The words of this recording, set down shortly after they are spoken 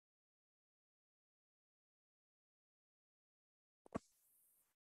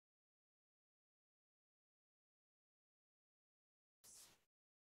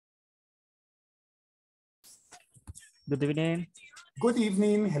Good evening. Good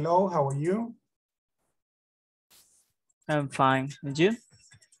evening. Hello, how are you? I'm fine. And you?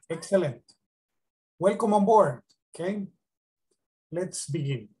 Excellent. Welcome on board. Okay, let's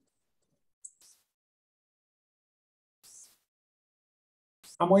begin.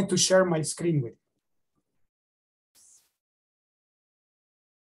 I'm going to share my screen with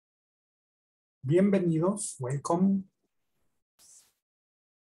you. Bienvenidos. Welcome.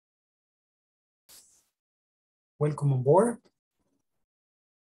 Welcome on board.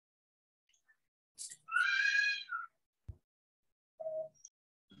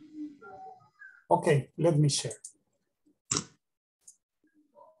 Okay, let me share.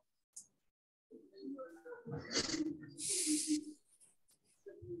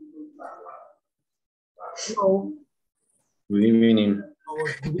 Hello. Good evening.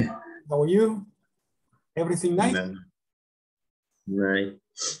 How are you? Everything nice? Right.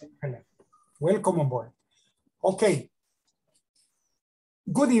 Welcome on board. Okay.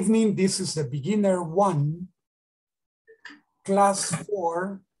 Good evening. This is the beginner 1, class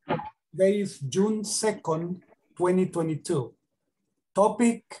 4. Today is June 2nd, 2022.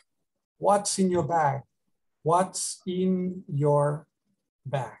 Topic, what's in your bag? What's in your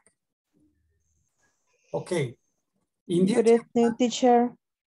bag? Okay. Good evening, teacher.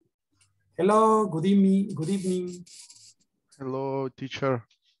 Hello, good evening. Good evening. Hello, teacher.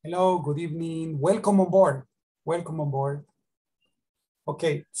 Hello, good evening. Welcome on board. Welcome on board.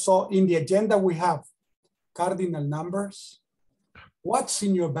 Okay, so in the agenda we have cardinal numbers. What's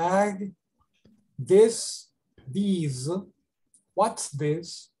in your bag? This, these, what's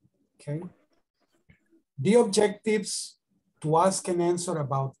this? Okay. The objectives to ask and answer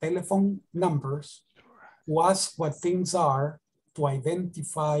about telephone numbers, to ask what things are, to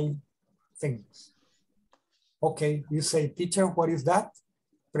identify things. Okay, you say, teacher, what is that?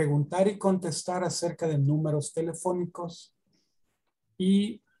 Preguntar y contestar acerca de números telefónicos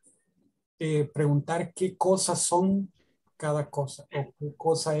y preguntar qué cosas son cada cosa o qué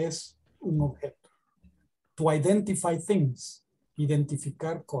cosa es un objeto. To identify things,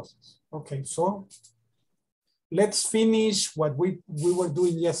 identificar cosas. Okay, so let's finish what we were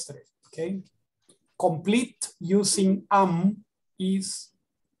doing yesterday, okay? Complete using am, is,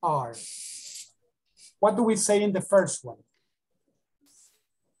 are. What do we say in the first one?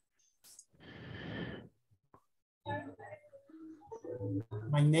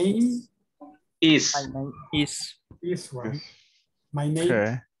 My name Is. My name is. is right. Yes. My name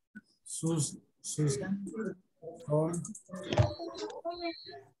Okay. Susan.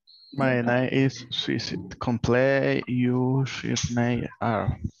 My name is Suicide. Complete. You should name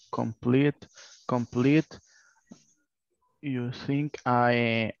are complete. Complete. You think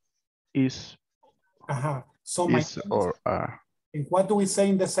I is So my is or are. and what do we say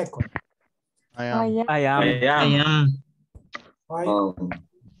in the second? I am. I am. I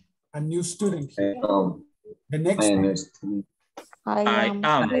a new student here. The next one. I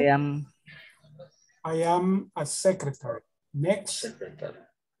am. I am a secretary. Next.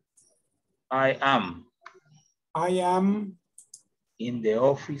 I am I am. in the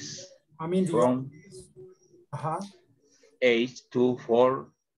office I'm in the from office. 8 to 4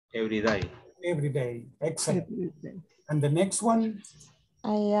 every day. Every day. Excellent. And the next one.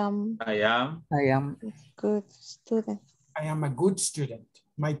 I am I am good student. I am a good student.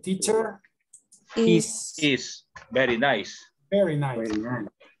 My teacher. is very nice. Very nice.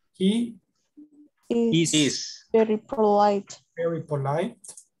 He Is very polite. very polite.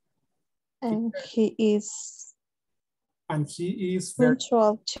 And he is And he is very,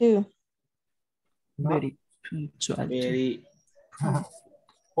 punctual too. Very punctual. very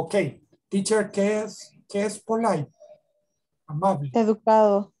Okay. Teacher, ¿qué es polite? Amable.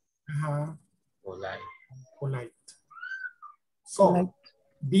 Educado. polite. Polite. So,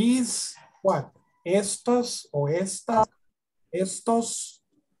 these, what? Estos o estas, estos,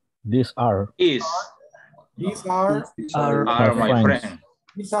 These are these are my friends. friend.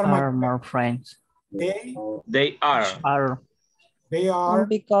 these are Are my more friends. they Are are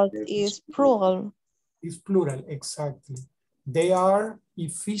Because it's plural. is plural, exactly. They are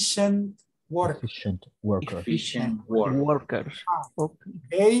efficient workers. efficient workers. efficient Workers. Okay.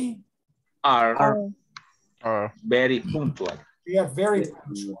 They are very punctual. they are very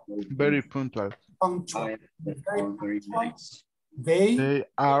Very punctual. punctual. Very punctual. They They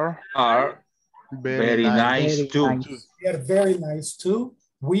are Very nice Very too. nice. are very nice too.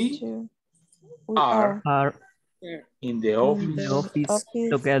 We We Are Are in the in office the office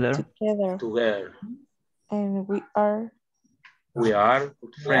together. together. And we are We are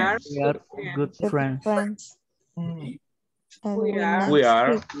good friends. We are good good friends. friends. And we We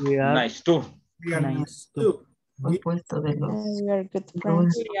are We are nice too. we are nice nice too. too. Compuesto de los We are good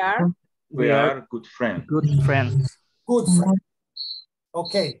friends. We are good friends. Good friends. Good friend.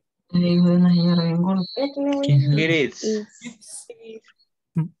 Okay. de una señora bien gorda. It is It's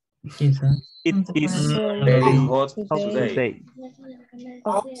Quizá. It is very hot Today. today.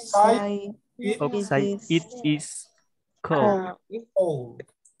 outside. It Outside. It is cold. cold.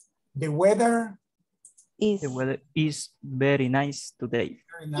 The weather Is The weather is very nice today.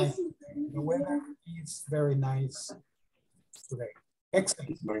 very nice. The weather is very nice today.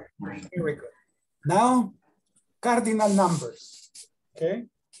 Excellent. Very good. Now, cardinal numbers. Okay.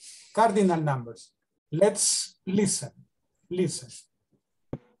 Cardinal numbers. Let's listen. Listen.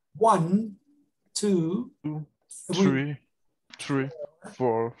 1, 2, 3, 3,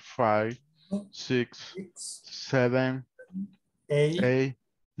 4, 5, 6, 6, 7, 8, 8,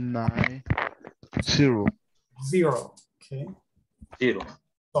 9, 0. 0. Okay. 0,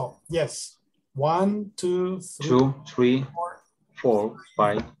 So, yes. 1, 2, 3, 2, 3, 4, 4,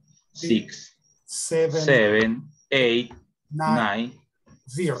 5, 6, 7, 7, 8, 9, 9,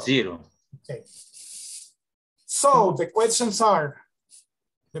 0. 0. Okay. So the questions are,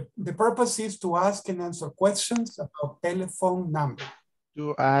 the purpose is to ask and answer questions about telephone number.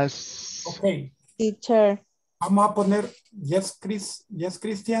 To ask, Okay. teacher. Vamos a poner, yes,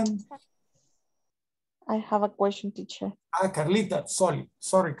 Christian. I have a question, teacher. Carlita, sorry,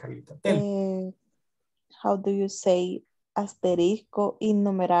 Carlita. Tell me. How do you say asterisco y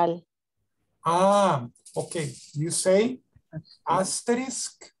numeral? Okay. You say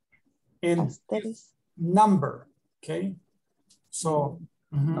asterisk and Asterisk. number. Okay. So,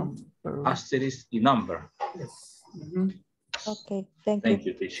 Number. Asterisk the number. yes. Okay, thank Thank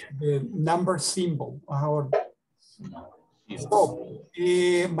you. you, teacher. The number symbol. So,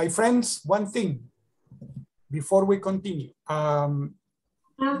 my friends, one thing before we continue.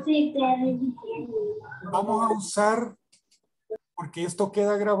 Vamos a usar, porque esto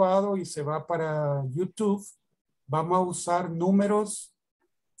queda grabado y se va para YouTube, vamos a usar números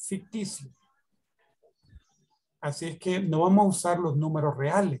ficticios. Así es que no vamos a usar los números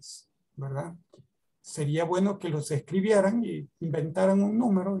reales, ¿verdad? Sería bueno que los escribieran y inventaran un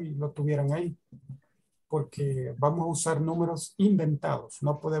número y lo tuvieran ahí. Porque vamos a usar números inventados,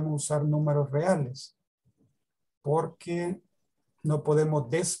 no podemos usar números reales. Porque no podemos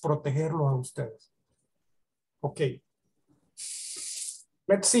desprotegerlos a ustedes. Okay.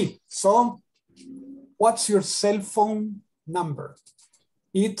 Let's see. So, what's your cell phone number?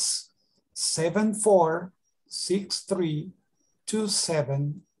 It's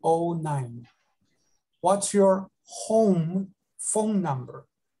 74632709. What's your home phone number?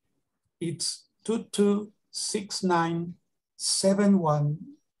 It's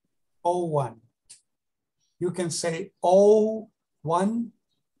 22697101. You can say 01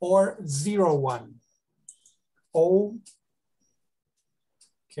 or 01.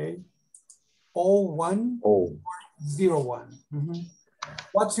 Okay. 01 or 01.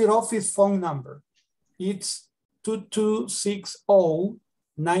 What's your office phone number? It's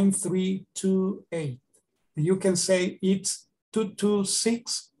 2260-9328. You can say it's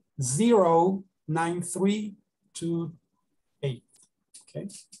 2260-9328. Okay.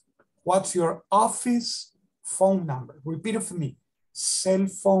 What's your office phone number? Repeat it for me. Cell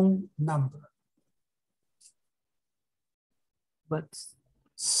phone number. What's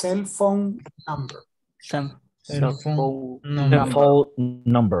Cell phone number. cell Cell phone phone Phone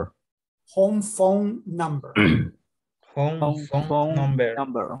number. Home phone number. Home phone number.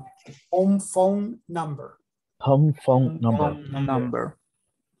 Home phone number. Home phone number. Number.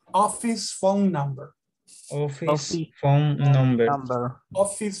 Office phone number. Office phone number.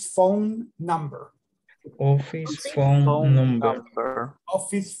 Office phone number. Office phone number.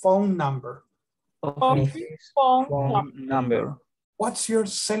 Office phone number. Office phone number. What's your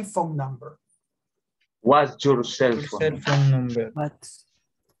cell phone number? What's your cell Cell phone? phone number. What's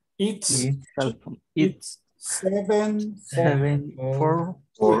It's cell phone? It's 74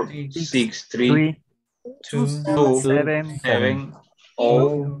 4, 6, 3, 2, 7 7,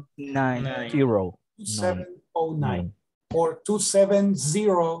 0, 9 0 2709 or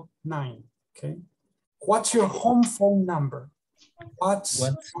 2709. Okay. What's your home phone number? What's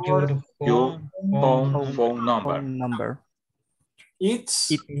your your home phone number? number.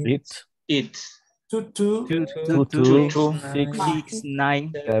 It's 22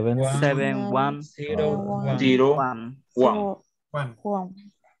 69 7 71 0 1. 1.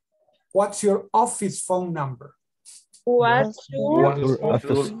 What's your office phone number? What's your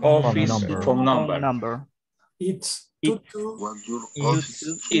office office phone phone number? It's It's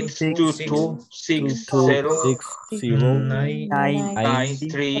 2260 0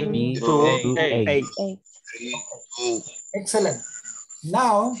 9328. 8. Excellent.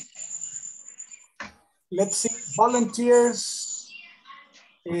 Now, let's see, volunteers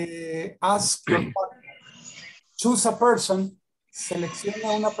ask your partner. Choose a person, selecciona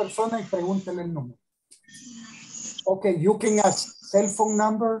a una persona y pregúntele el número. Okay, you can ask cell phone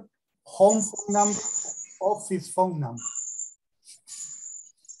number, home phone number, office phone number.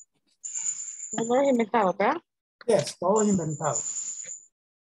 Números inventados, ¿verdad? Yes, todo inventado.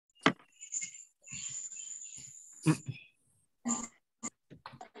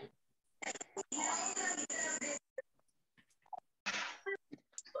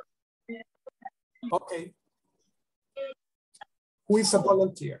 Okay. Who is a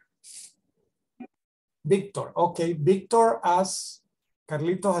volunteer? Victor. Okay, Victor as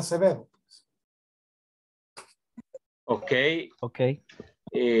Carlitos Acevedo. Okay. Okay.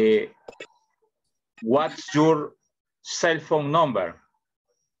 What's your cell phone number?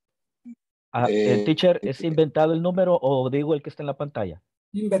 Teacher, ¿es inventado el número o digo el que está en la pantalla?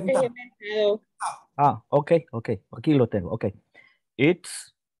 Inventado. Okay. Aquí lo tengo. Okay.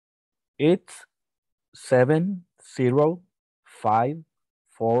 It's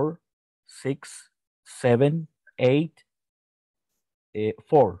 7054678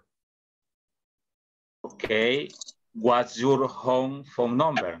 4. Okay. What's your home phone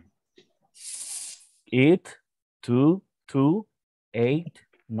number?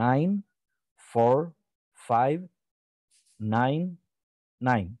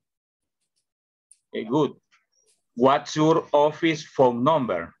 822894599. Good. What's your office phone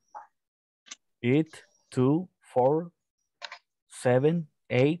number?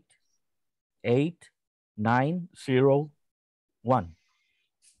 824788901.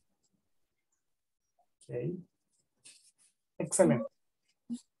 Okay. Excellent.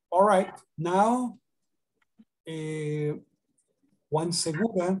 All right. Now, Juan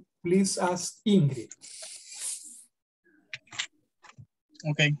Segura, please ask Ingrid.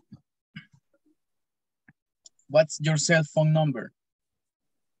 Okay. What's your cell phone number?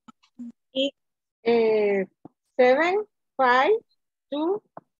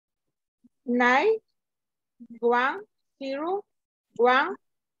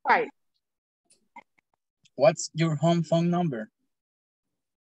 752910115. What's your home phone number?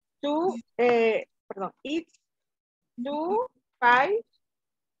 It's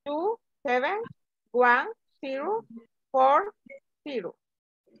 2527104.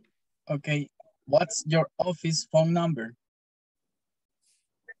 Okay. What's your office phone number?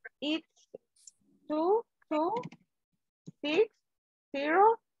 It's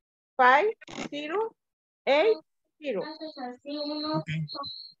 2260508.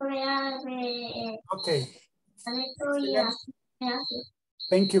 Okay.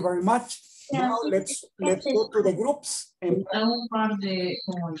 Thank you very much. Now let's go to the groups. And...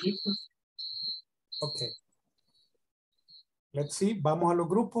 Okay. Let's see. Vamos a los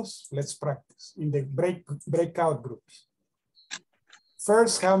grupos. Let's practice in the breakout groups.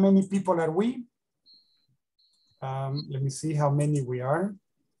 First, how many people are we? Let me see how many we are.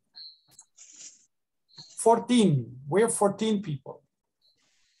 14. We're 14 people.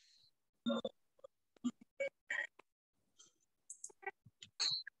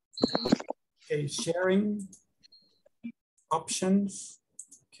 Okay, sharing options.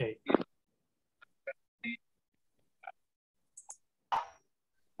 Okay.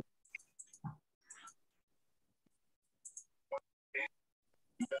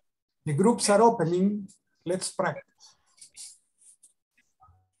 The groups are opening. Let's practice.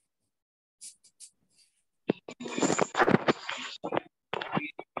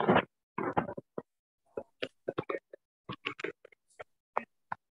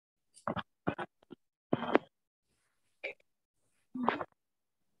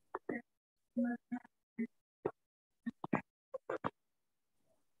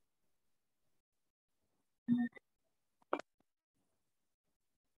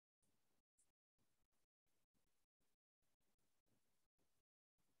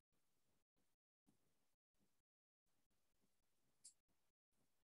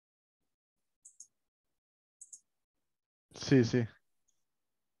 Sí.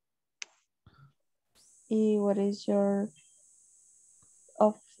 ¿Y what is your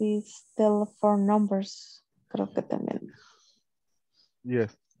office telephone numbers? Creo que también.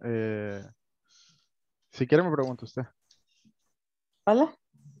 Yes. Si quiere me pregunta usted. ¿Hola?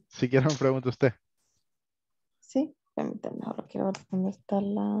 Si quiere me pregunta usted. Sí, permítame, ahora quiero ver dónde está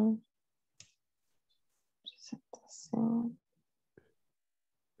la presentación.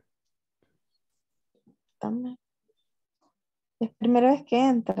 Dame. Es primera vez que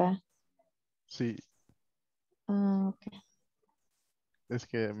entra. Sí. Ah, ok. Es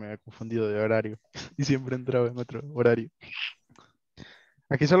que me he confundido de horario y siempre entraba en otro horario.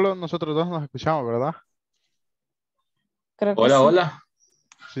 Aquí solo nosotros dos nos escuchamos, ¿verdad? Creo que Hola, sí. hola.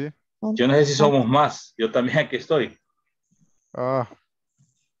 Sí. Yo no sé si somos más. Yo también aquí estoy. Ah,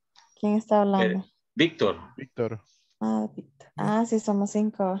 ¿Quién está hablando? Víctor. Víctor. Ah, Víctor. Ah, sí, somos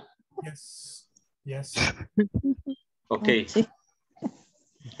 5. Yes. Yes. Ok. Ah, sí.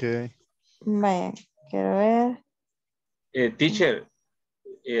 Ok. Vaya, quiero ver. Teacher,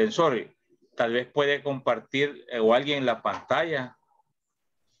 sorry. Tal vez puede compartir o alguien la pantalla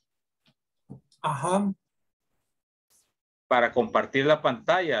Ajá. para compartir la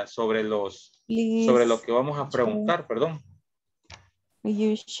pantalla sobre lo Please, que vamos a preguntar, perdón. will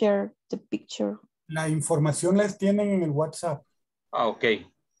you share the picture? La información les tienen en el WhatsApp. Ah, ok.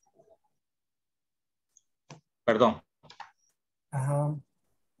 Perdón. Ajá.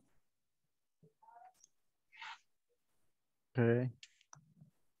 Okay.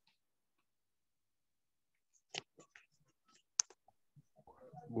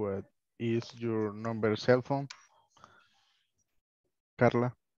 What is your number cell phone?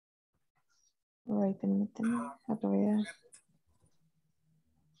 Carla. Ay, permíteme. Lo voy a...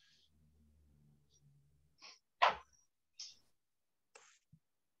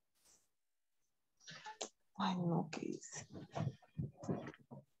 Ay, no, ¿qué hice?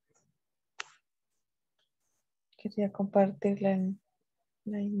 Quería compartir la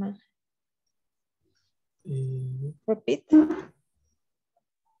imagen. Repeat.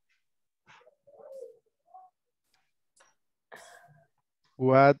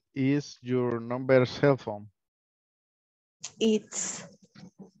 What is your number cell phone? It's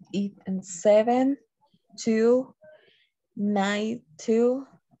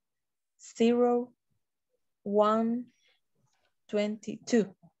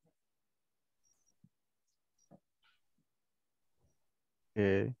 729201222.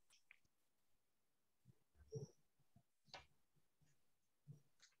 Okay.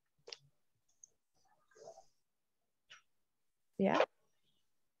 ¿Ya?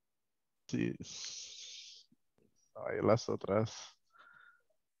 Sí. Ay, las otras.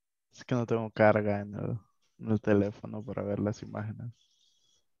 Es que no tengo carga en el teléfono para ver las imágenes.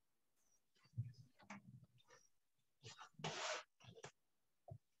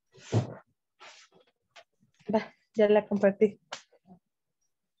 Va, ya la compartí.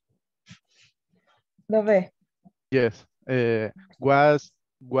 ¿Lo ve? Yes.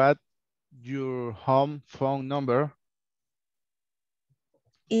 What your home phone number?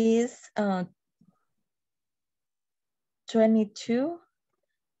 Is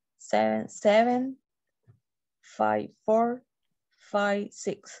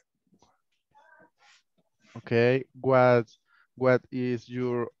 22775456. Okay. What is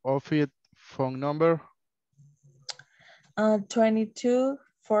your office phone number?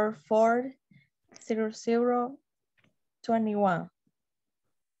 22440021.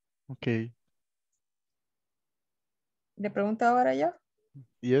 Okay. Le pregunto ahora yo.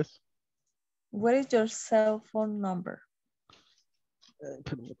 Yes. What is your cell phone number?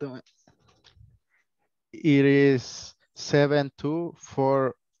 Permítame. It is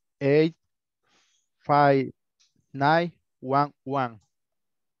 72485911.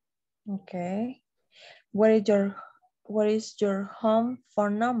 Okay. What is your home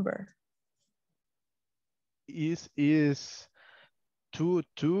phone number? Is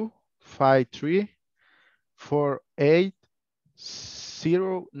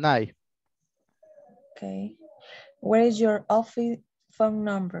 22534809. Okay. What is your office phone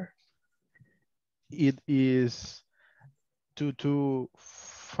number? It is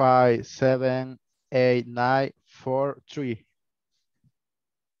 22578943.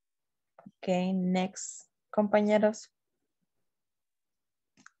 Okay, next, compañeros.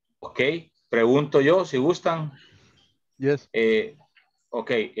 Ok. Pregunto yo si gustan. Yes.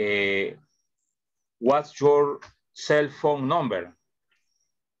 Ok. What's your cell phone number?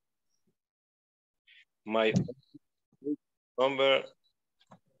 My number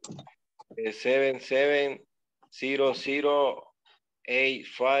is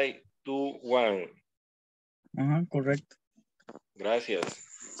 77008521. Ajá, correcto. Gracias.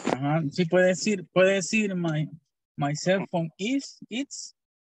 Ajá, sí puede decir my cell phone is, it's,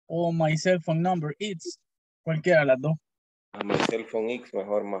 o my cell phone number, it's. Cualquiera de las dos. Mi cell phone X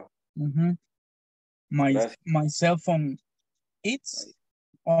mejor más. Ujú. Gracias. My cell phone, it's,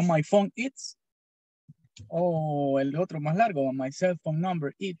 o my phone, it's, o el otro más largo, my cell phone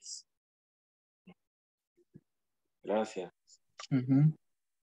number, it's. Gracias. Ujú.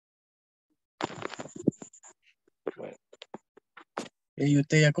 Bueno. Y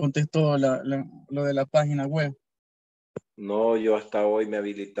usted ya contestó lo de la página web. No, yo hasta hoy me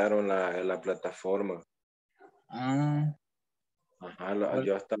habilitaron la plataforma. Ah, Ajá,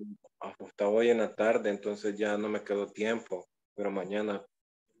 yo hasta hoy en la tarde, entonces ya no me quedó tiempo, pero mañana.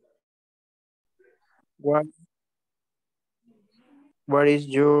 What is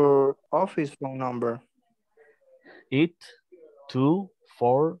your office phone number?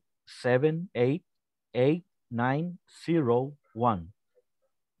 8247888901.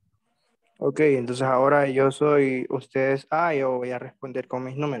 Ok, entonces ahora yo soy, ustedes, yo voy a responder con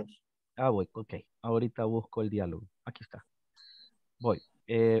mis números. Voy, ok. Ahorita busco el diálogo. Aquí está. Voy.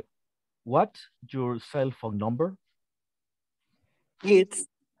 What's your cell phone number? It's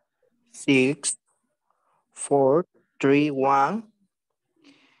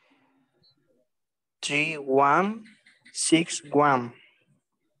 643313161.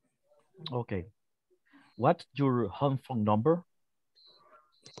 Okay. What's your home phone number?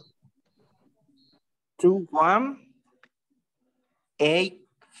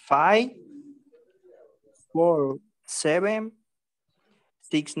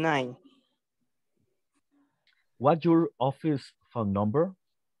 21854769. What's your office phone number?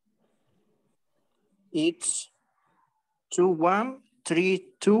 It's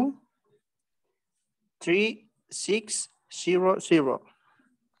 21323600.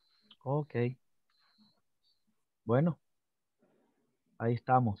 Ok. Bueno, ahí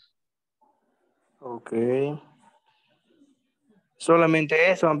estamos. Ok.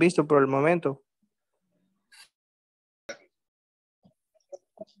 Solamente eso han visto por el momento.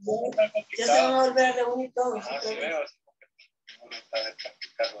 Ya se van a volver a reunir todos.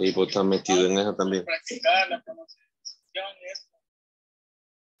 Y vos estás metido en eso también. practicar la pronunciación, eso.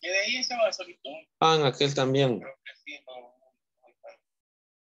 Y de ahí se va a solicitar. En aquel también. Creo que sí, no.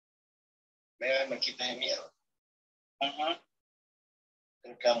 Me quita de miedo. Ajá.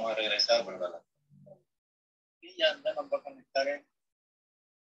 Creo que vamos a regresar, ¿verdad? Y ya nos va a conectar.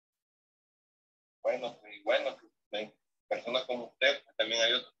 Bueno, personas como usted, también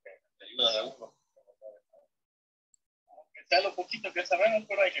hay otros que te ayudan a uno. Que sea lo poquito que sabemos,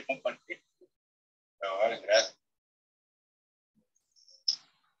 pero hay que compartir. Pero vale, gracias.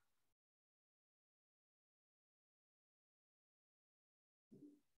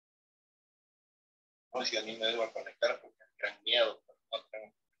 No, si a mí me debo a conectar porque es gran miedo, pero no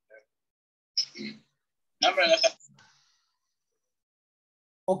tengo que hacer.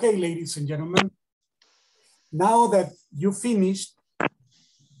 Okay, ladies and gentlemen. Now that you finished,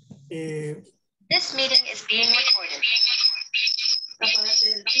 This meeting is being recorded.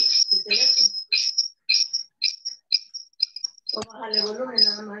 Apágate el teléfono. O bájale volumen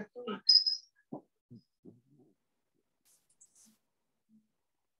nada más tuyo.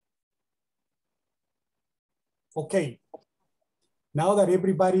 okay, now that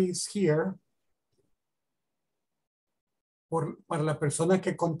everybody is here, para la persona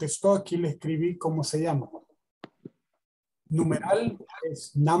que contestó, aquí le escribí cómo se llama. Numeral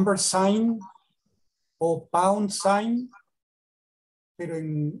es number sign o pound sign, pero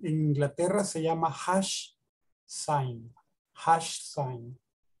en Inglaterra se llama hash sign. Hash sign.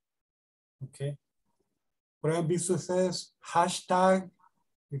 Ok. Pero han visto ustedes hashtag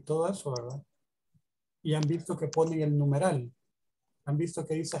y todo eso, ¿verdad? Y han visto que ponen el numeral. Han visto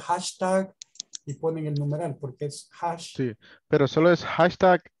que dice hashtag y ponen el numeral porque es hash. Sí, pero solo es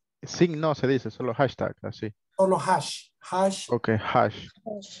hashtag, sin no se dice, solo hashtag, así. Solo hash. Hash. Ok, hash.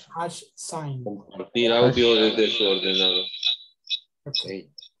 Hash sign. Compartir audio desde su ordenador.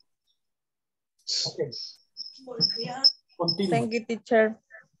 Okay. Okay. Continue. Thank you, teacher.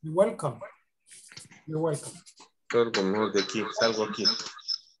 You're welcome. You're welcome. Salgo mejor de aquí, salgo aquí.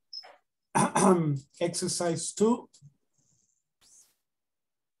 Exercise 2.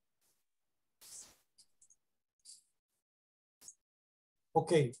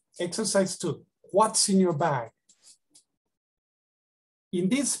 Okay, exercise 2. What's in your bag? In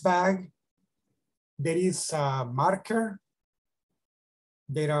this bag, there is a marker.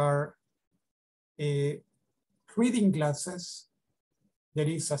 There are reading glasses. There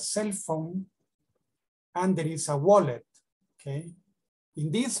is a cell phone. And there is a wallet, okay?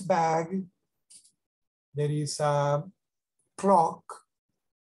 In this bag, there is a clock.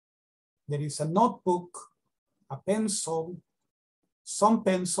 There is a notebook, a pencil, some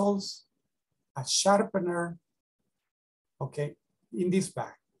pencils, a sharpener, okay, in this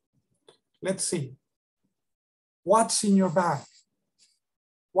bag. Let's see. What's in your bag?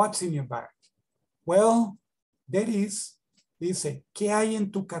 What's in your bag? Well, there is, dice, ¿qué hay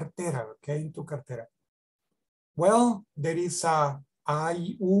en tu cartera? ¿Qué hay en tu cartera? Well, there is a,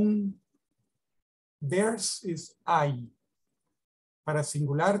 hay un, there's is I. Para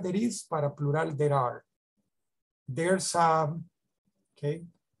singular, there is, para plural, there are. there's a, okay,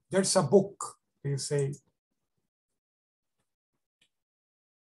 there's a book. You say,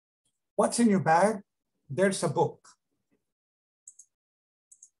 what's in your bag? There's a book.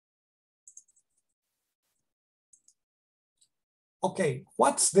 Okay,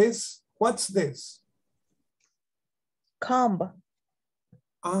 what's this? What's this? Comb.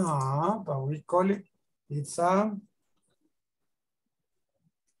 But we call it, it's a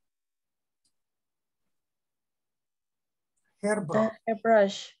hairbrush.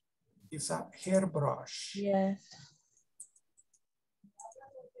 Hairbrush. It's a hairbrush. Yes.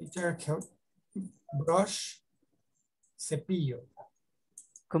 Brush, cepillo.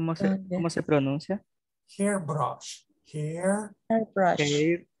 ¿Cómo se pronuncia? Hairbrush. Hairbrush.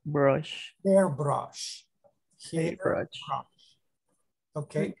 Hairbrush. Hairbrush. Hairbrush.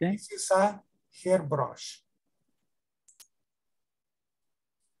 Okay, this is a hairbrush.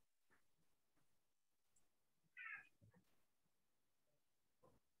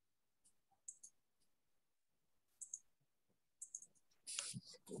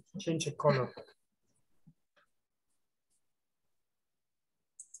 Change the color.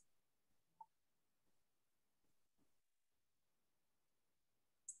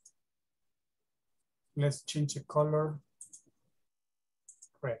 Let's change the color.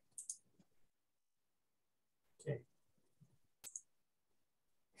 Red. Okay.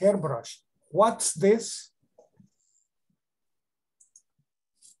 Hairbrush. What's this?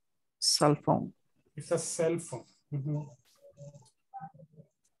 Cell phone. It's a cell phone.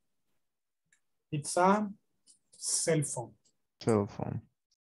 It's a cell phone. Cell phone.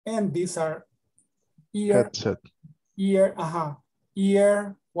 And these are ear. Headset. Ear,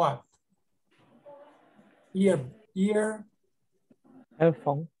 ear what? Ear.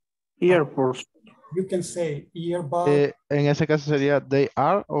 Headphone. Earbuds. You can say earbud. En ese caso sería they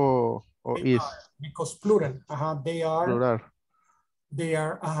are o They is. are, because plural. They are. Plural. They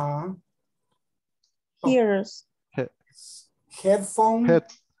are. Ears. Headphone.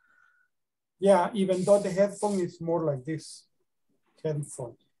 Yeah, even though the headphone is more like this.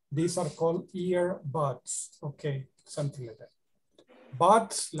 Headphone. These are called earbuds. Okay, something like that.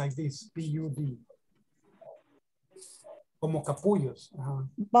 Buds like this, B-U-D. Como capullos.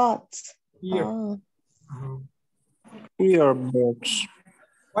 Buds. Ear. Earbuds.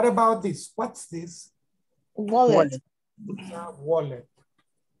 What about this? What's this? Wallet. It's a wallet.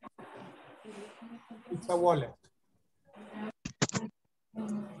 It's a wallet.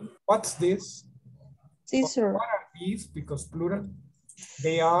 What's this? Scissor. What are these? Because plural.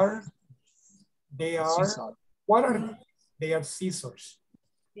 They are. Scissor. What are these? They are scissors.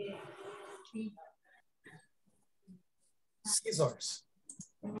 Scissors.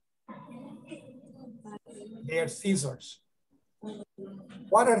 They are scissors.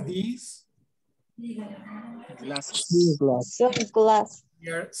 What are these? Glasses. Sunglasses.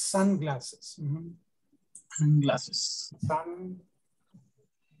 They are sunglasses. Sunglasses.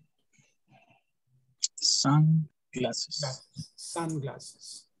 Sunglasses.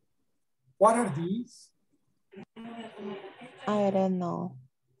 Sunglasses. What are these? I don't know.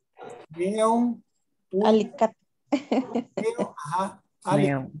 Nail. Alicate.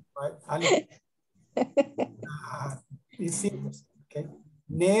 Nail. Right? It's interesting. Okay.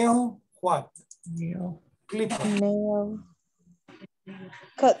 Nail. What? Nail. Clipper. Nail.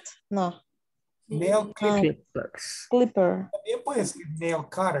 Cut. No. Nail clipper. Clippers. Clipper. También puede decir nail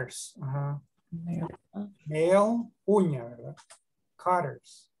cutters. Nail. Nail, uña, ¿verdad?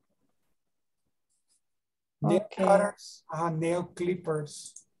 Cutters. Nail Okay. cutters, nail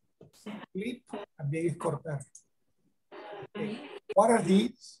clippers. Clip, también es cortar. Okay. What are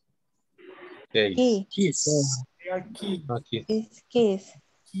these? Key. Keys. They are keys. It's keys.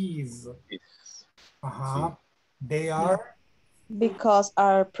 Keys. They are. Because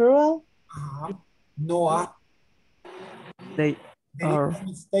are plural. Noah. They There are. is a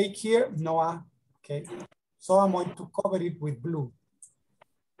mistake here, Noah. Okay. So I'm going to cover it with blue.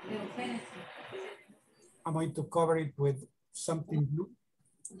 I'm going to cover it with something blue.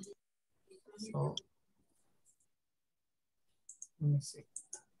 So let me see.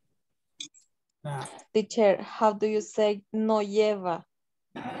 Now, Teacher, how do you say no lleva?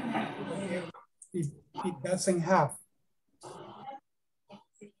 it doesn't have.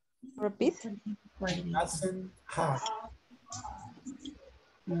 Repeat. It doesn't have.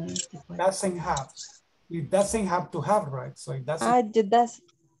 Doesn't have. It doesn't have to have, right? So it doesn't. It doesn't.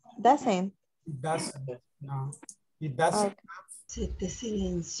 It doesn't. No. It doesn't Okay. Se te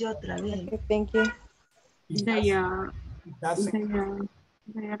silenció otra vez. Okay, thank you. They are. It doesn't. They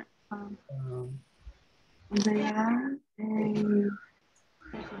are. They are.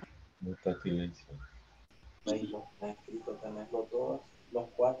 Ahí lo está escrito, tenés los dos, los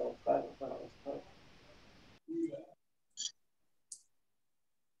cuatro carros para buscar.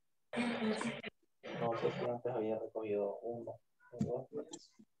 No sé si antes había recogido uno o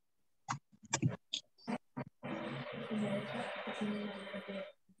dos.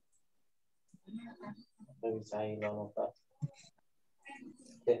 Revisa ahí, lo anotas.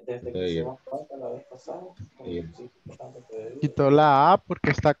 Desde que hicimos falta la vez pasada, Quitó la A porque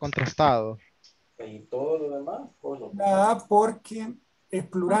está contrastado. y todo lo demás, pues lo La A porque es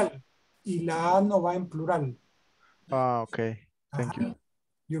plural y la A no va en plural. Ah, ok. Thank you.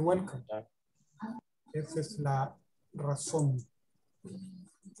 You're welcome. Esa es la razón.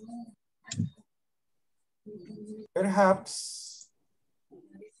 Perhaps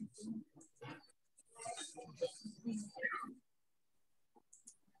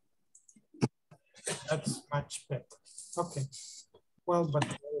that's much better. Okay. Well, but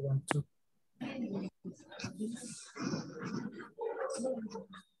the other one too.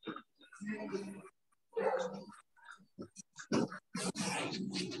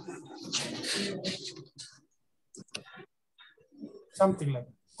 Something like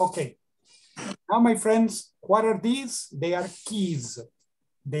that. Okay. Now, my friends, what are these? They are keys.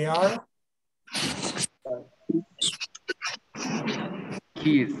 They are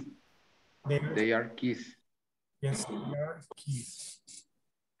Keys. they are keys. Yes, they are keys.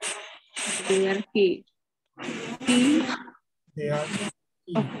 They are key. Key. They are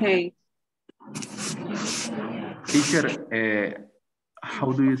keys. Okay. Teacher,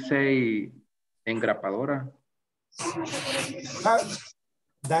 how do you say engrapadora?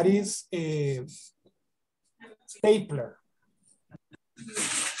 That is a stapler.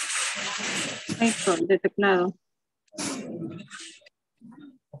 Stapler de teclado.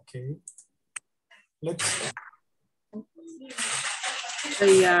 Okay. Let's see.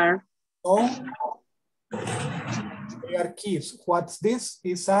 They are. So, they are keys. What's this?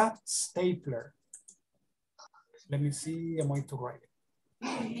 Is a stapler. Let me see. I'm going to write it.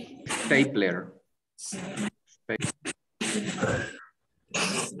 Stapler.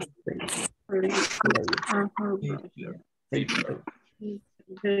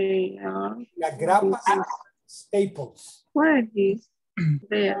 They are. La grapas, staples. What are these?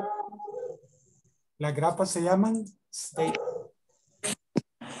 There. Las grapas se llaman staples.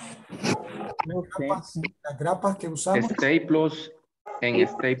 Las grapas que usamos. Staples en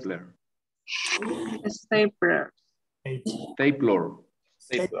stapler. Stapler. Stapler.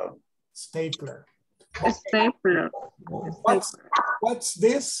 Stapler. Stapler. Stapler. What's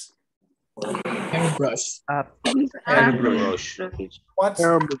this? Airbrush. Airbrush. What's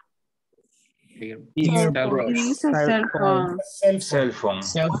Airbrush. It is a cell phone. Cell phone.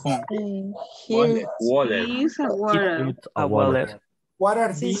 Cell phone. Here Wallet. It is a wallet. It's a wallet. What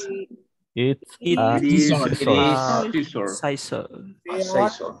are these? It's It a is scissor. scissor. Scissor.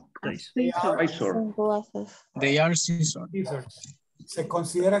 sunglasses. They are scissors. Scissors. Se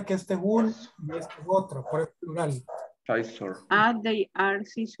considera que este es uno y este es otro, por el plural. Scissor. They are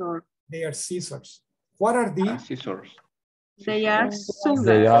scissors. They are scissors. What are these? Scissors. They are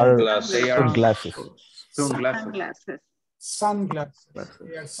They are Sunglasses. sunglasses. Sunglasses.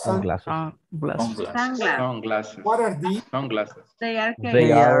 They are Sunglasses. Sunglasses. What are these? Sunglasses. They are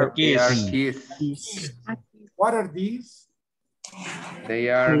They are keys. What are these? They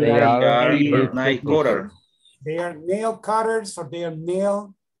are Nail cutter. They are nail cutters or they are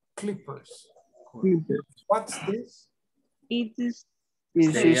nail clippers. What's this? It is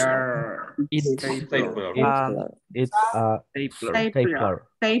They are Stapler. It's a stapler.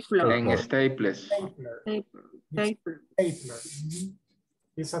 and staples. Stapler. Stapler. Stapler. Mhm.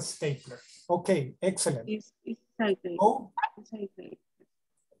 It's a stapler. Okay, excellent. It's stapler. Oh,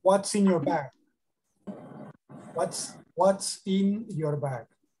 what's in your bag? What's in your bag?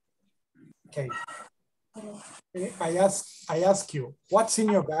 Okay. I ask you, what's in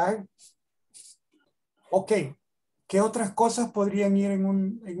your bag? Okay. ¿Qué otras cosas podrían ir en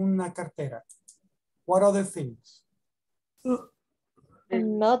una cartera? What other things? A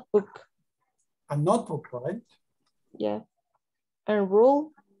notebook. A notebook, right? Yeah. A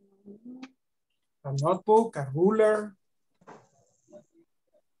rule. A notebook, a ruler.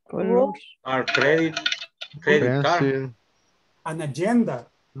 Rule. Our credit card. Pencil. An agenda.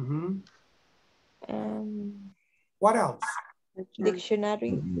 Mhm. What else?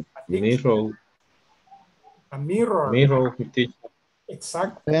 Dictionary. Mirror. A mirror. Mirror.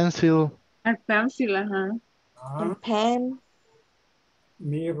 Exacto. Pencil. A pencil, ajá. A pen.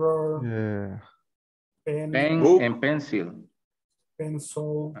 Mirror. Yeah. Pen. Pen and pencil.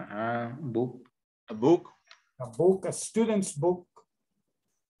 Pencil. Book. A book. A book. A student's book.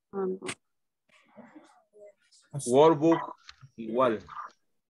 Workbook, igual.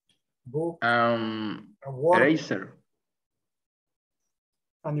 Book, a word, Eraser.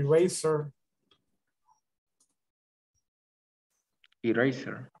 an eraser,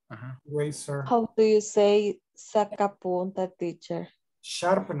 Eraser. Ajá. eraser, How do you say sacapunta, teacher?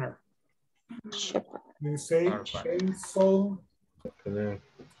 sharpener. Sharpener. You say pencil,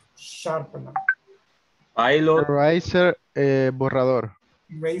 sharpener. Pilot. Eraser, borrador.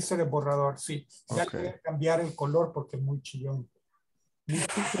 Eraser es borrador, sí. Ya Ok. voy a cambiar el color porque es muy chillón.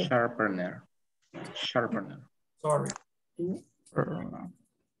 Sharpener. Sharpener. Sorry.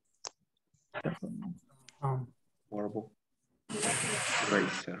 Workbook.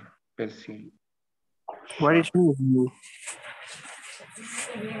 Eraser. Pencil. What is movie?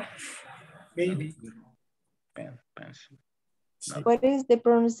 Maybe. Pen, pencil. What is the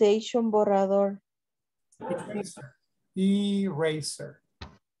pronunciation borrador? Eraser. Eraser.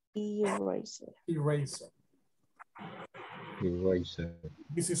 Eraser. Eraser. Eraser.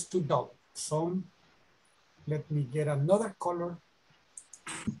 This is too dull. So let me get another color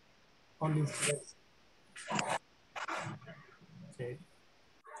on this. Okay.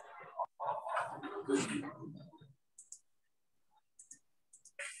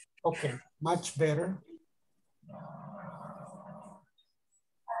 Okay, much better.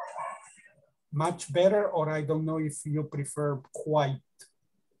 Much better, or I don't know if you prefer white.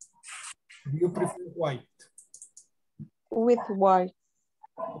 Do you prefer white? With white.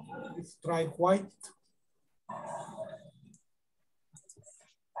 Let's try white.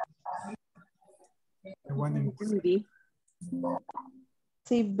 The one in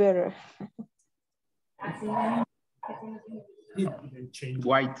See better.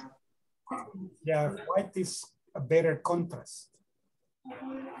 White. Yeah, white is a better contrast.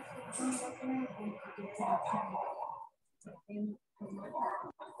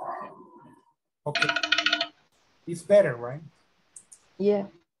 Okay. It's better, right? Yeah.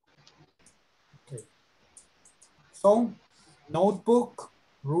 Okay. So, notebook,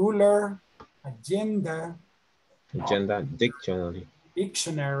 ruler, agenda, dictionary.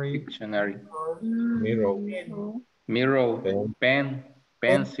 Dictionary. Mirror. Mirror. Pen.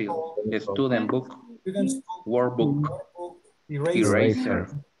 Pencil. Student book. Workbook. Eraser.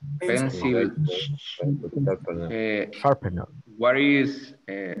 Pencil. Sharpener. What is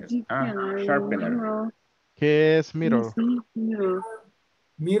sharpener? ¿Qué es mirror?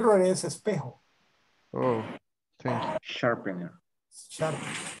 Mirror es espejo. Oh, thank you. Sharpener.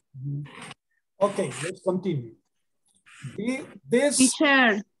 Sharpener. Okay, let's continue. This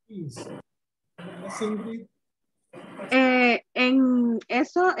Teacher. is Ingrid. En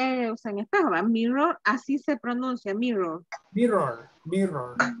eso, o sea, en espejo, ¿va? Mirror, así se pronuncia, mirror. Mirror,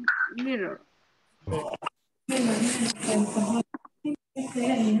 mirror. Mirror.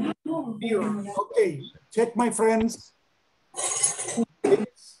 Mirror. Okay, check my friends.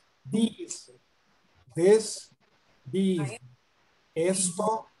 These,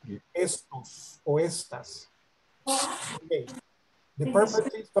 esto, estos, o estas. Okay. The purpose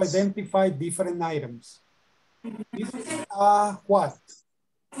is to identify different items. This is what?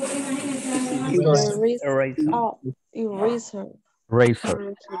 Eraser. Oh, eraser.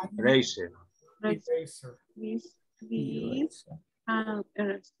 Razor. Eraser. Eraser. An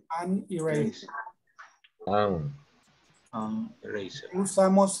eraser. Eraser.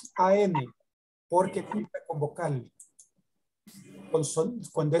 Usamos AN porque cumple con vocal.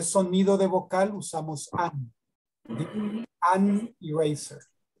 Cuando es sonido de vocal usamos an. An eraser.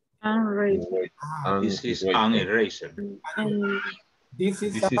 This is an eraser. This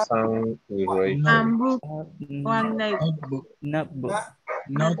is an eraser. Notebook. Notebook.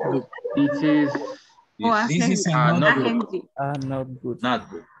 This is a notebook. Notebook.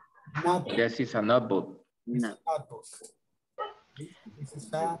 Notebook. This is a notebook. notebook.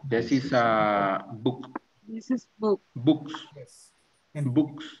 This is a book. This is book. Books. Yes. And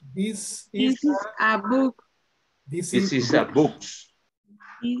books. This is a book. This is a book.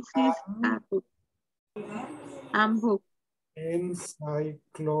 This is a book. Book.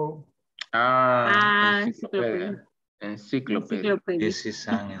 Encyclopedia. Encyclopedia. This is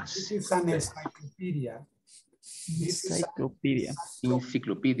an encyclopedia.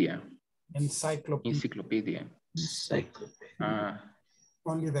 Encyclopedia. Encyclopedia.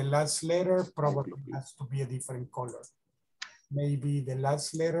 Only the last letter probably has to be a different color. Maybe the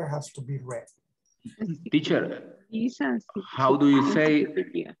last letter has to be red. Teacher, how do you say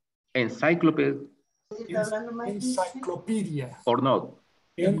encyclopedia? Encyclopedia. Or not?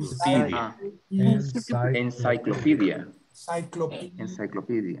 Encyclopedia.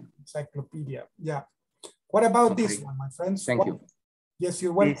 Encyclopedia. Yeah. What about this one, my friends? Thank you. Yes,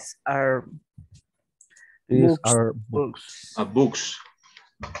 you're welcome. These are books. A books.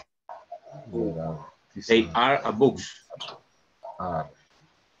 They are a books.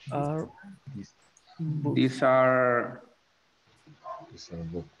 These are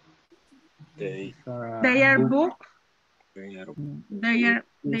They are books. They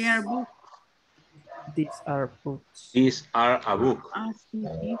are books. These are books. These are a book.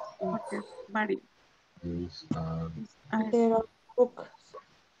 These There are books.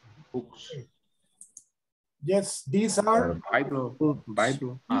 Books. Yes, these are Bible.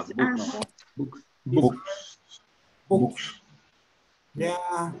 Bible. Books. Books. Books.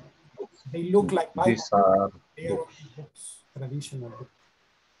 Yeah, they look like Bible. These are They are books, traditional books.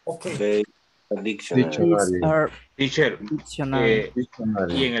 Okay. Okay. dictionary. Teacher, Dictionary.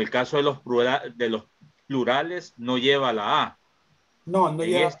 y en el caso de los plurales no lleva la A. No, no en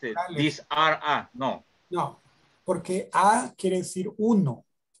lleva este, plurales. these are A, no. No, porque A quiere decir uno.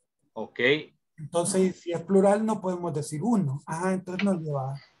 Ok. Entonces, si es plural, no podemos decir uno. Ajá, entonces no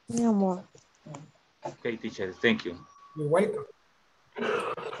lleva A. Mi amor. Ok, teacher, thank you. You're welcome.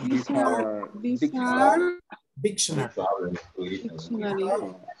 These are Dictionary. dictionary.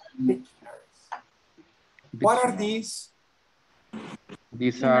 What are these?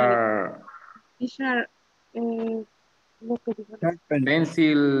 These are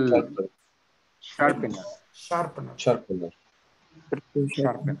pencil sharpener. Sharpener. Sharpener.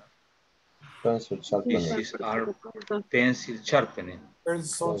 Sharpener. Pencil sharpener. These are pencil sharpening.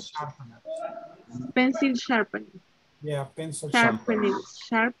 Pencil sharpener. Pencil sharpening. Yeah, pencil sharpener.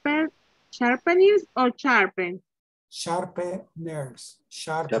 Sharpening. Sharpenings or sharpen? Sharpeners.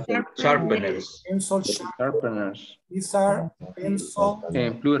 Sharpeners. Pencil Sharpeners. These are pencil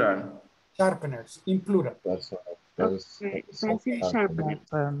En plural. sharpeners, in plural. Okay. Pencil sharpener.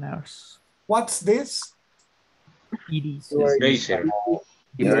 Sharpeners. What's this? It is. Razor.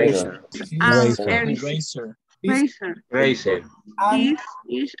 Eraser. Eraser. Razor. An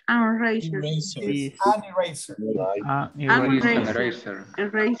This is a razor. is an eraser. It is an eraser.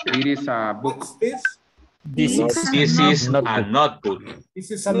 It is a book. What's this? This is This is a notebook.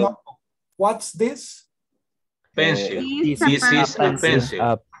 This is a notebook. What's this? Pencil. This This is a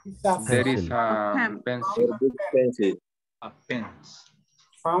pencil. It's a There is a pencil. A pen.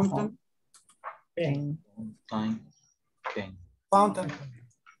 fountain pen. Pen. fountain pen.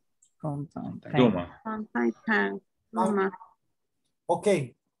 Fountain pen. Pluma. Fountain pen. Pluma.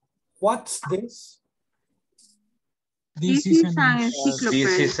 Okay. What's this? This is an encyclopedia.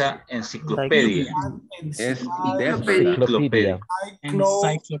 This is an encyclopedia. Es Encyclopedia.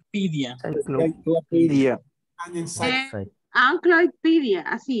 Encyclopedia. Encyclopedia. An encyclopedia. Encyclopedia,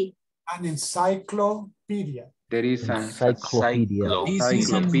 así. An encyclopedia. There is an Encyclopedia. This is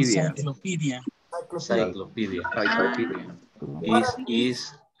an encyclopedia. encyclopedia. Encyclopedia.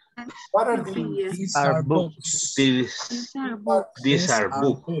 What are these? These are books. These are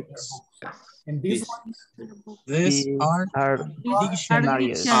books. And these These are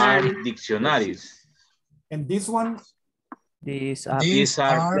dictionaries. Dictionaries. and these ones? These are These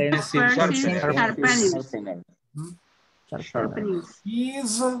are pencil Sharpeners. sharpeners.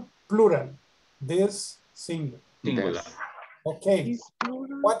 These plural. This singular. Singular. Okay.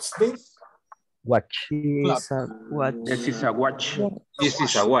 What's this? Watch. These are what? This is a watch. This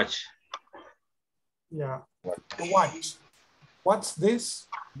is a watch. Yeah. A watch. What's this?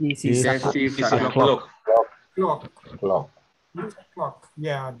 This is a This is a Clock. Clock. It's a clock.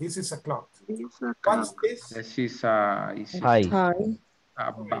 Yeah, this is a clock. What's this? This is a tie.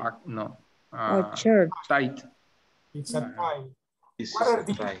 bag. No. Shirt. Tie. It's a tie. This What is are a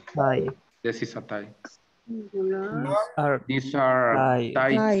these? tie. tie. This is a tie. Are These are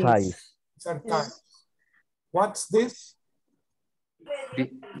ties. Ties. It's a tie. What's this?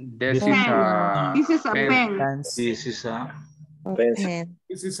 This is a This is a pen. pen. pens. This is a Pen.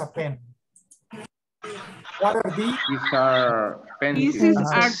 This is a pen. What are these? These are This pencils. is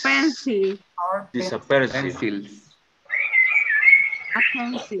our pencil. Are this is a pens. pencil. A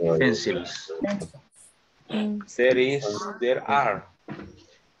pencil. Pencils. Pens. There are.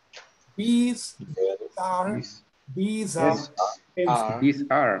 These are pencils. These are. These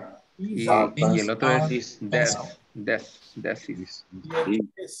Y, are y el otro pencils. es this is.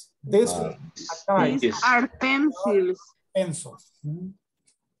 This one, a tie. These are pencils. Pencils.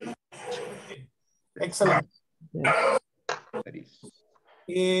 Excellent. That is.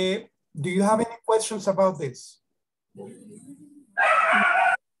 Do you have any questions about this?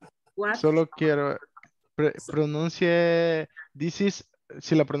 What? Solo quiero pronuncie this is,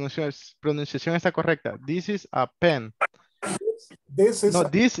 si la pronunciación está correcta. This is a pen. This is No, a,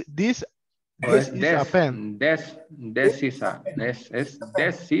 this This is a pen. This is,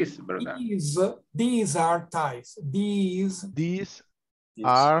 ¿verdad? These are ties. These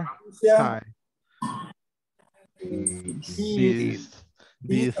are ties. These are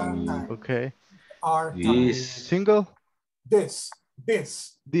ties. Okay. Are ties. Single? This.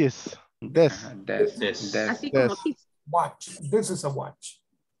 Así como this. Watch. This is a watch.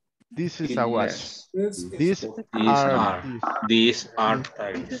 This is a watch. These are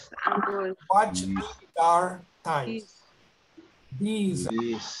ties. Watch, these are ties. These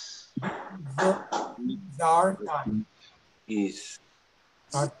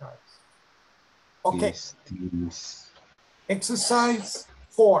are ties. Okay. Exercise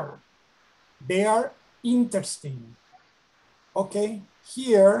 4. They are interesting. Okay.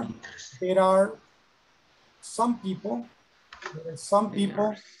 Here there are some people.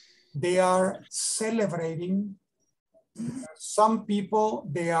 They are celebrating. Some people,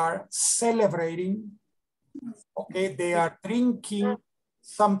 they are celebrating. Okay, they are drinking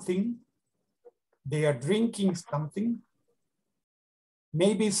something. They are drinking something.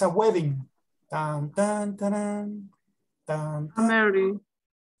 Maybe it's a wedding. Dun, dun, dun, dun, dun, dun. Mary.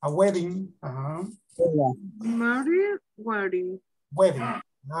 A wedding. Mary, wedding. Wedding.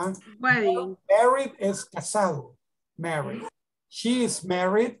 Wedding. Married es casado. Married. She is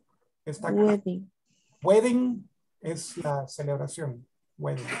married. Está Wedding. Wedding es la celebración.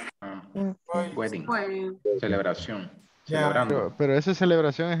 Wedding. Wedding. Celebración. Yeah. Celebrando. Pero ¿esa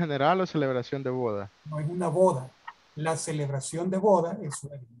celebración en general o celebración de boda? No es una boda. La celebración de boda es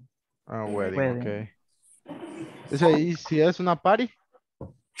wedding. Wedding. Ok. ¿Y si es una party?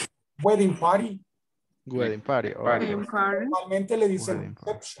 Wedding party. Wedding party. Normalmente le dicen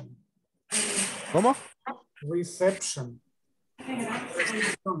reception. ¿Cómo? Reception.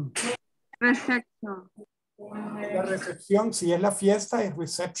 Reception. La recepción, si es la fiesta, es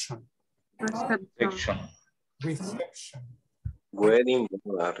reception. Reception. Wedding,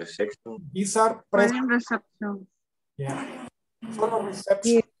 reception. These are Wedding reception. Yeah. Solo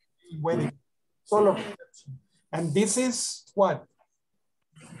reception. Wedding. Solo reception. And this is what?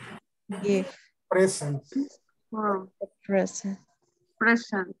 Gift. Present. Present.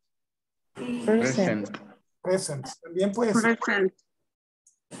 Present. Present. Present. También puede ser. Present.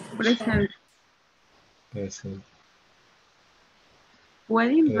 Present. Present.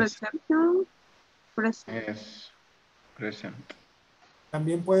 Wedding reception. Present. Es present.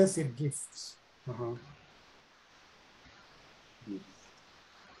 También puede decir gifts.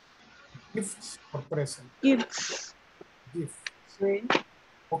 Gifts or present. Gifts. Gifts.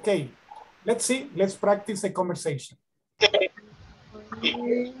 Okay. Let's see. Let's practice the conversation. They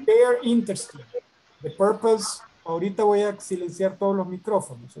are interesting. The purpose. Ahorita voy a silenciar todos los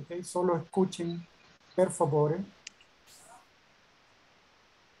micrófonos. Okay. Solo escuchen, per favor.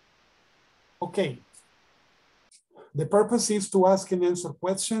 Okay. The purpose is to ask and answer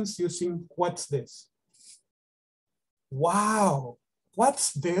questions using what's this? Wow,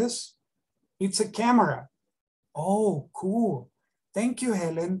 what's this? It's a camera. Oh, cool. Thank you,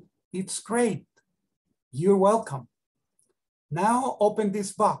 Helen. It's great. You're welcome. Now open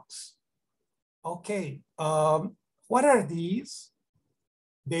this box. Okay, what are these?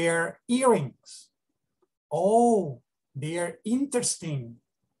 They're earrings. Oh, they're interesting.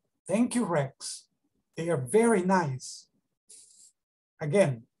 Thank you, Rex. They are very nice.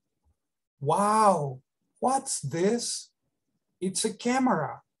 Again, wow, what's this? It's a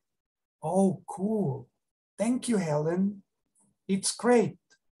camera. Oh, cool. Thank you, Helen. It's great.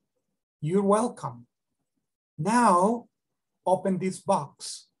 You're welcome. Now, open this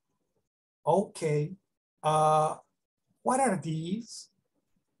box. Okay, what are these?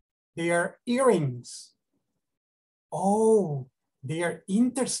 They are earrings. Oh, they are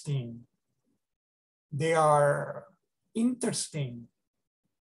interesting. They are interesting.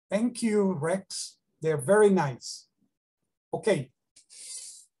 Thank you, Rex. They're very nice. Okay.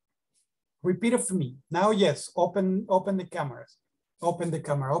 Repeat it for me. Now, yes, open the cameras. Open the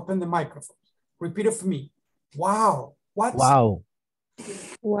camera, open the microphone. Repeat it for me. Wow. What's Wow.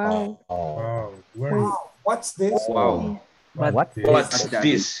 Wow. Wow. Wow. What's this? Wow. What's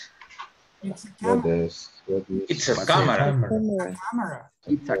this? It's a camera. It's a camera. Camera.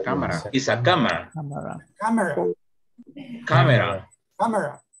 It's a camera. It's a camera. Camera. Camera.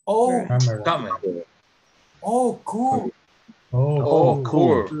 Camera. Oh, Camera. oh, cool. Oh,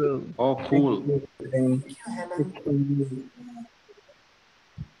 cool. Oh, cool.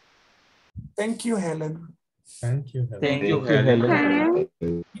 Thank you, Helen. Thank you, Helen. Thank you, Helen.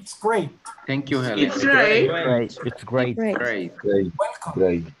 It's great. Thank you, Helen. It's great. It's great. Great. Welcome.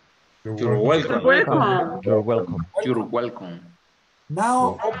 Great. You're welcome. Welcome. You're welcome. You're welcome.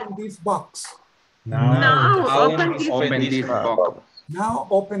 Now open this box. Now open this box. Now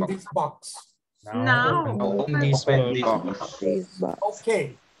open this box. Now Open this box.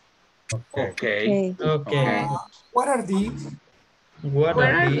 Okay. Okay. Okay. What are these? What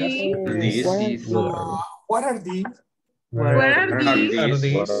are these? What are these? Where are these?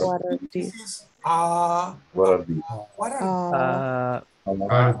 What are these? This is What are these? what are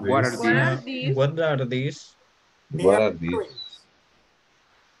What are these? What are these?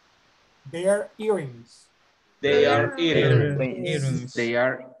 they are earrings. They are earrings. They are earrings. They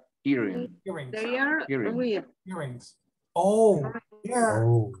are earrings. Earrings. They are Earrings. Earrings. Oh, yeah.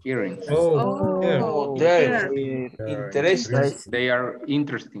 Earrings. Oh, They're interesting. They are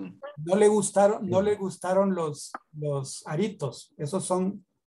interesting. No le gustaron los aritos. Esos son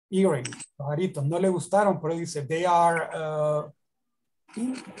earrings, los aritos. No le gustaron, pero dice, they are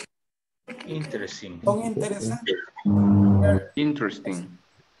Interesting. son interesantes. Interesting.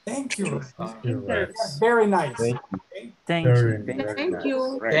 Thank you. Rex. Very nice. Thank you. Thank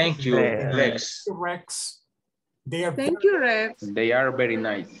you. Thank you, Rex. Rex. They are Thank you, Rex. They are very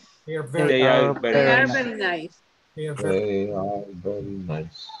nice. They are very They are They are very very nice. They are very They are very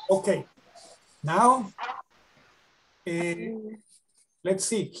nice. okay. Now, let's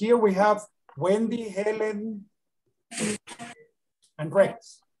see. Here we have Wendy, Helen, and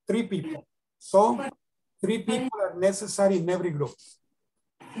Rex. 3 people. So 3 people are necessary in every group.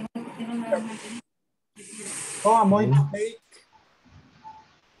 So I'm going to make,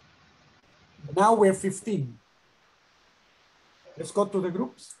 now we're 15. Let's go to the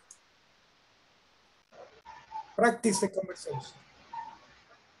groups. Practice the conversation.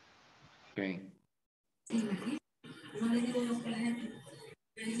 Okay.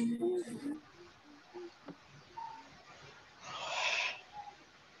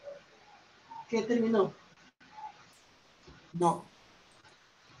 ¿Qué terminó? No.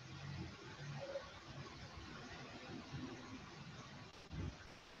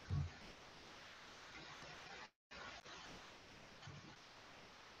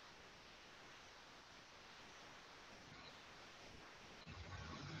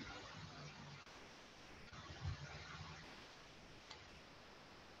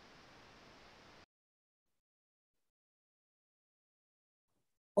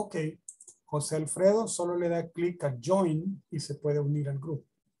 Ok, José Alfredo solo le da clic a join y se puede unir al grupo.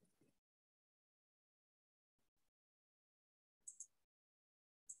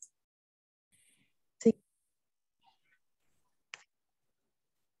 Sí.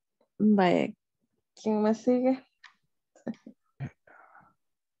 Vaya, ¿quién me sigue?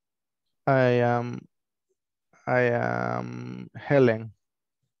 I am Helen.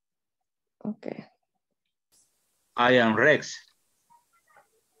 Okay. I am Rex.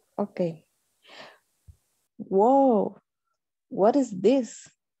 Okay. Whoa, what is this?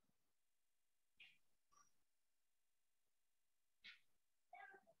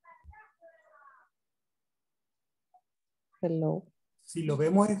 Hello. Si lo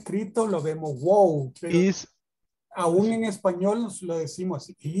vemos escrito, lo vemos wow. Pero aún en español lo decimos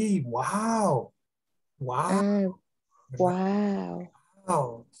así. ¡Y wow! ¡Wow! Wow.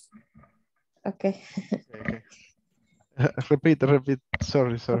 Wow. Okay. Repeat.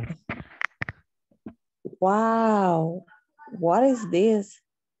 Sorry. Wow. What is this?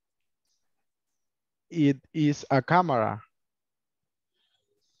 It is a camera.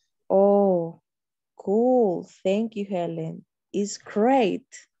 Oh, cool. Thank you, Helen. It's great.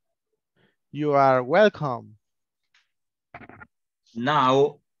 You are welcome.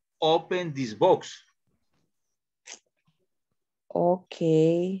 Now open this box.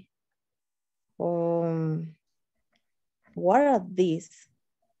 Okay. What are these?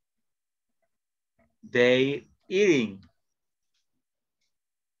 They eating.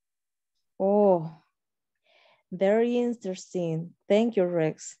 Oh, very interesting. Thank you,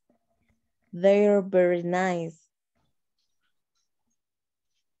 Rex. They are very nice.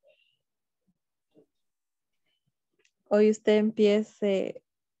 Hoy usted empiece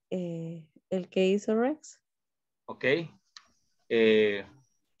el que hizo Rex. Ok.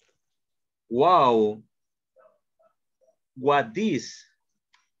 Wow. What this?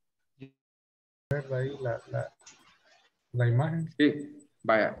 Ahí la imagen. Sí,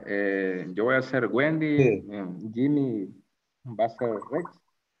 vaya, yo voy a ser Wendy, Jimmy va a ser Rex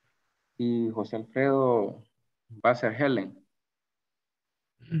y José Alfredo va a ser Helen.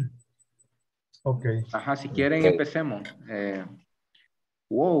 Ok. Ajá, si quieren empecemos.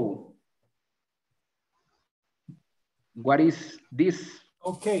 Wow. What is this?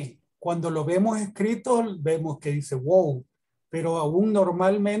 Ok, cuando lo vemos escrito, vemos que dice wow, pero aún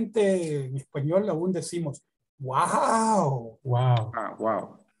normalmente en español aún decimos Wow. Wow. Ah,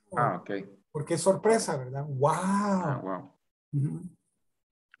 wow. Ah, ok. Porque es sorpresa, ¿verdad? Wow. Ah, wow.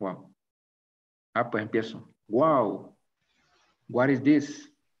 Wow. Ah, pues empiezo. Wow. What is this?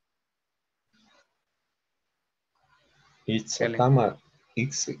 It's a Helen. camera.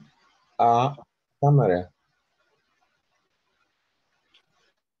 It's a camera.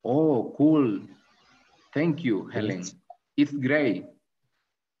 Oh, cool. Thank you, Helen. It's great.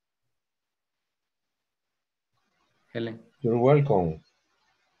 Helen. You're welcome.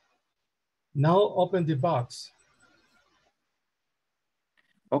 Now open the box.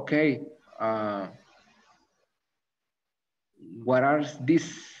 Okay. What are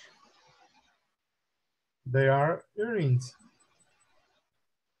these? They are earrings.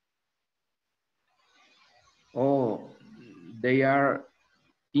 Oh, they are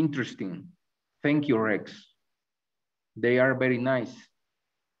interesting. Thank you, Rex. They are very nice.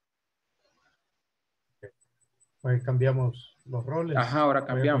 Pues cambiamos los roles. Ajá, ahora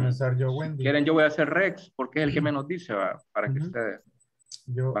cambiamos. Voy a comenzar yo, Si Wendy. quieren, yo voy a hacer Rex porque es el que menos dice, ¿va? Para que ustedes.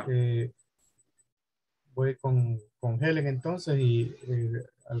 Yo voy con Helen entonces y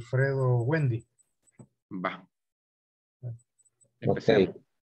Alfredo, Wendy. Va. Okay.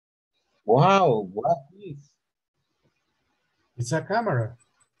 Wow, what is? It's a camera.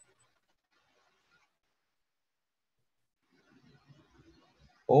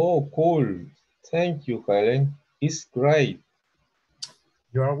 Oh, cool. Thank you, Helen. It's great.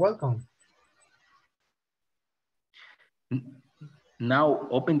 You are welcome. Now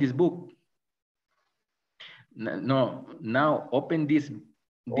open this book. No, now open this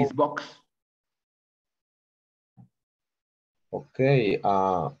box. Okay,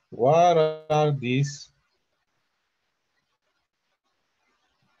 what are these?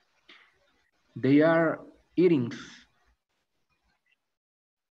 They are earrings.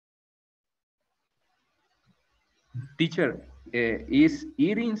 Teacher, is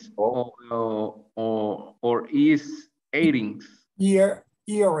earrings or is earrings? Earrings.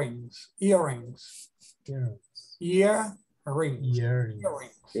 Earrings. Earrings. Earrings.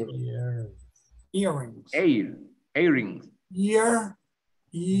 Earrings. Earrings.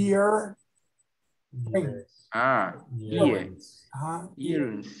 Earrings. Ah, Earrings.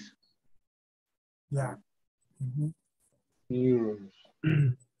 earrings. Yeah. Earrings.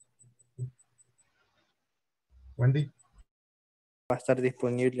 Wendy. Va a estar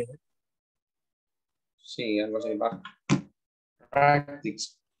disponible. Sí, algo así va.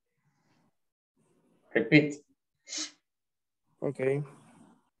 Practice. Repeat. Ok.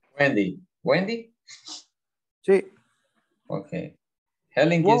 Wendy. Wendy? Sí. Ok.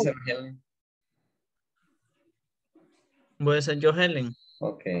 Helen, ¿quién será Helen? Voy a ser yo, Helen.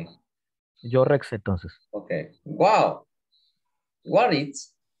 Ok. Yo, Rex, entonces. Ok. Wow. What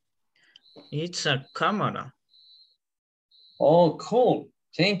is? It's a camera. Oh, cool.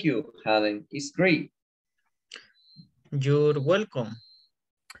 Thank you, Helen. It's great. You're welcome.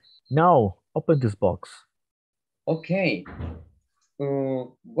 Now, open this box. Okay.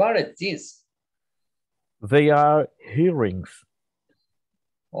 What is this? They are earrings.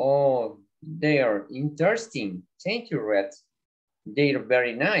 Oh, they are interesting. Thank you, Rex. They're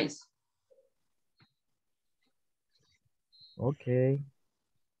very nice. Okay.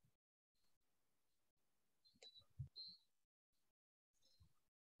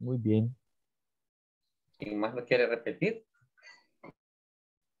 Muy bien. ¿Quién más lo quiere repetir?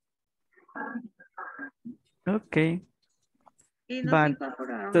 Y Ok. no se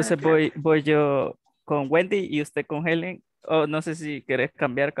incorporaron. Entonces voy yo con Wendy y usted con Helen. O no sé si querés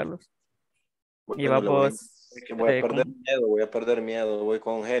cambiar, Carlos. Y Bueno, vamos. voy a perder miedo, voy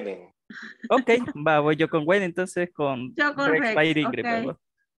con Helen. Ok, voy yo con Wendy, entonces con Yo con Rex, Rex, Ingrid, ok. ¿verdad?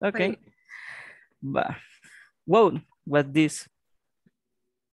 Ok. Va. Wow, what's this?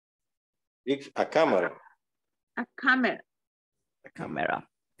 It's a camera. A camera. A camera.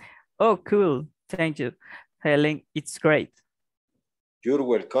 Oh, cool. Thank you. Helen, it's great. You're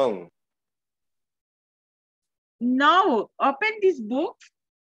welcome. No, open this book.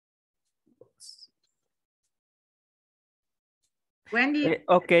 Wendy.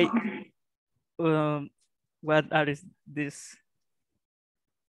 Okay. What are these?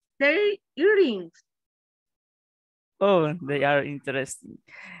 They're earrings. Oh, they are interesting.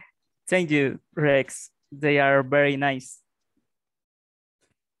 Thank you, Rex. They are very nice.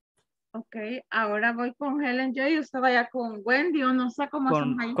 Ok, ahora voy con Helen yo y usted vaya con Wendy o no sé cómo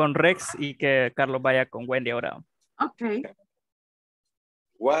hacemos ahí. Con Rex y que Carlos vaya con Wendy ahora. Ok.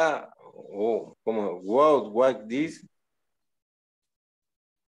 Wow. Oh, wow, what this?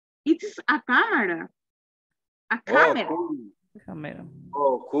 It's a camera. A camera. Oh, cool. Déjame ver.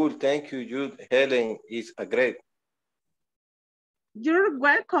 Oh, cool. Thank you, Jude. Helen is a great. You're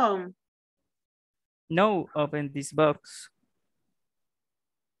welcome. No, open this box.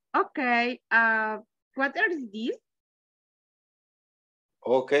 Okay. What is this?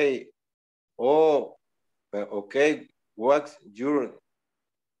 Okay. Oh, okay. What's your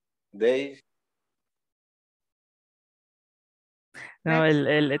day? No,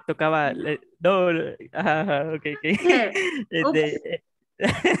 él le tocaba. No, ok, ok. Oops.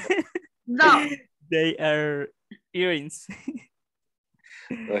 No. They are earrings.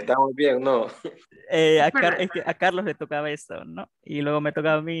 No estamos bien, no. A Carlos le tocaba eso, ¿no? Y luego me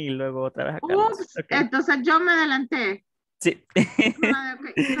tocaba a mí y luego otra vez a Carlos. Ups, Okay. entonces yo me adelanté. Sí.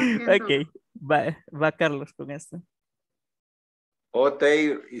 Okay, Va Carlos con esto.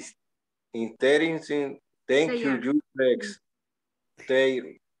 They is interesting. Thank you, Jude.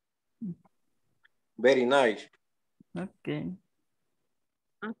 They very nice. Ok.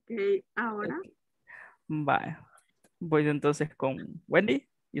 Ok, ahora. Vale. Voy entonces con Wendy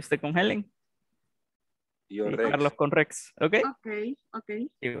y usted con Helen. Yo, y Rex. Carlos con Rex. ¿Ok? Ok.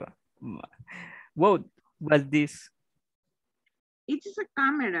 Y va. Wow, what's this? It is a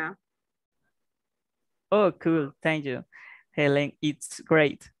camera. Oh, cool. Thank you. Helen, it's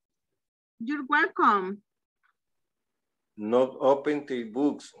great. You're welcome. Not open the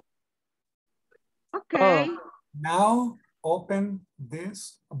books. Okay. Oh. Now open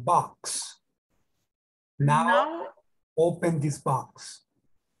this box. Now open this box.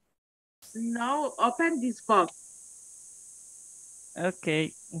 Now open this box.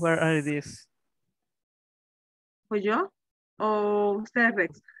 Okay, where are these? ¿Pues yo? ¿O usted,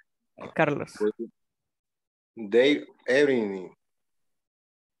 Rex? Carlos. They everything.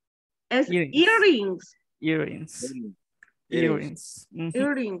 Es earrings. Earrings. Earrings.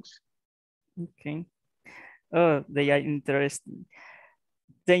 Earrings. Okay. Oh, they are interesting.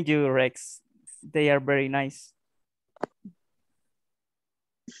 Thank you, Rex. They are very nice.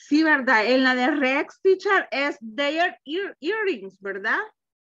 Sí, ¿verdad? En la de Rex, teacher, es they are earrings, ¿verdad?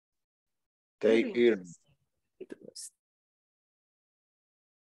 They earrings.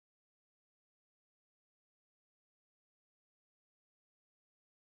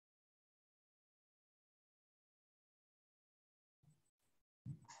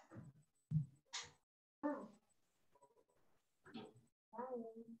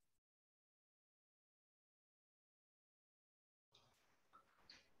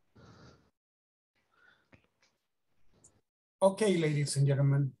 Okay, ladies and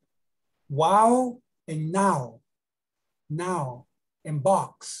gentlemen. Wow and now. Now and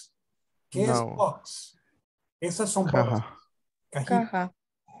box. ¿Qué es box? Esas son boxes. Caja.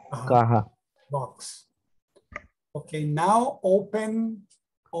 Caja. Box. Okay, now open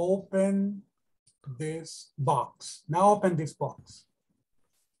this box. Now open this box.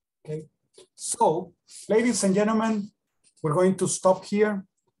 Okay, so ladies and gentlemen, we're going to stop here.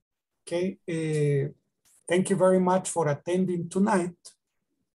 Okay, thank you very much for attending tonight.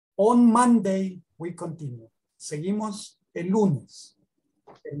 On Monday, we continue. Seguimos el lunes.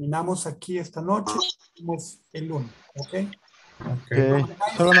 Terminamos aquí esta noche. Seguimos el lunes. Okay. Okay.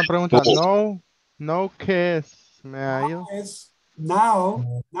 Solo una pregunta. No, ¿qué es? ¿Me ha ido? Es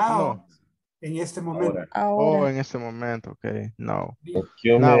now, No. en este momento. Oh, en este momento, ok. No.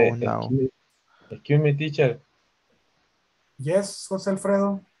 Excuse me, teacher. Yes, José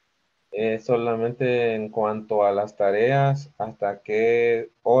Alfredo. Solamente en cuanto a las tareas, ¿hasta qué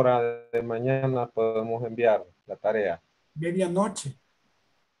hora de mañana podemos enviar la tarea? Medianoche.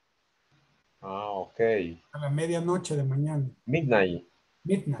 Ah, ok. A la medianoche de mañana. Midnight.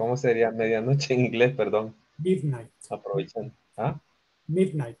 ¿Cómo sería medianoche en inglés, perdón? Midnight. Aprovechan. ¿Ah?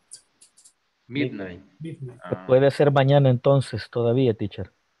 Midnight. Puede ser mañana entonces todavía,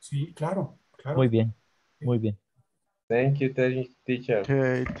 teacher. Sí, claro. Muy bien, muy bien. Thank you, teacher.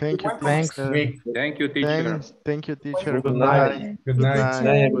 Okay, thank you, Thanks. Thank you, teacher. Thank you, teacher. Good night. Good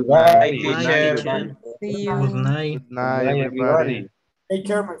night. Good Good night. night. See you. Good night. Good night, everybody. Take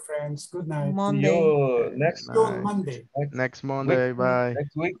care, my friends. Good night. Monday. See you next See you on Monday. Next Monday. Bye.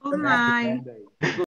 Next week. Good night.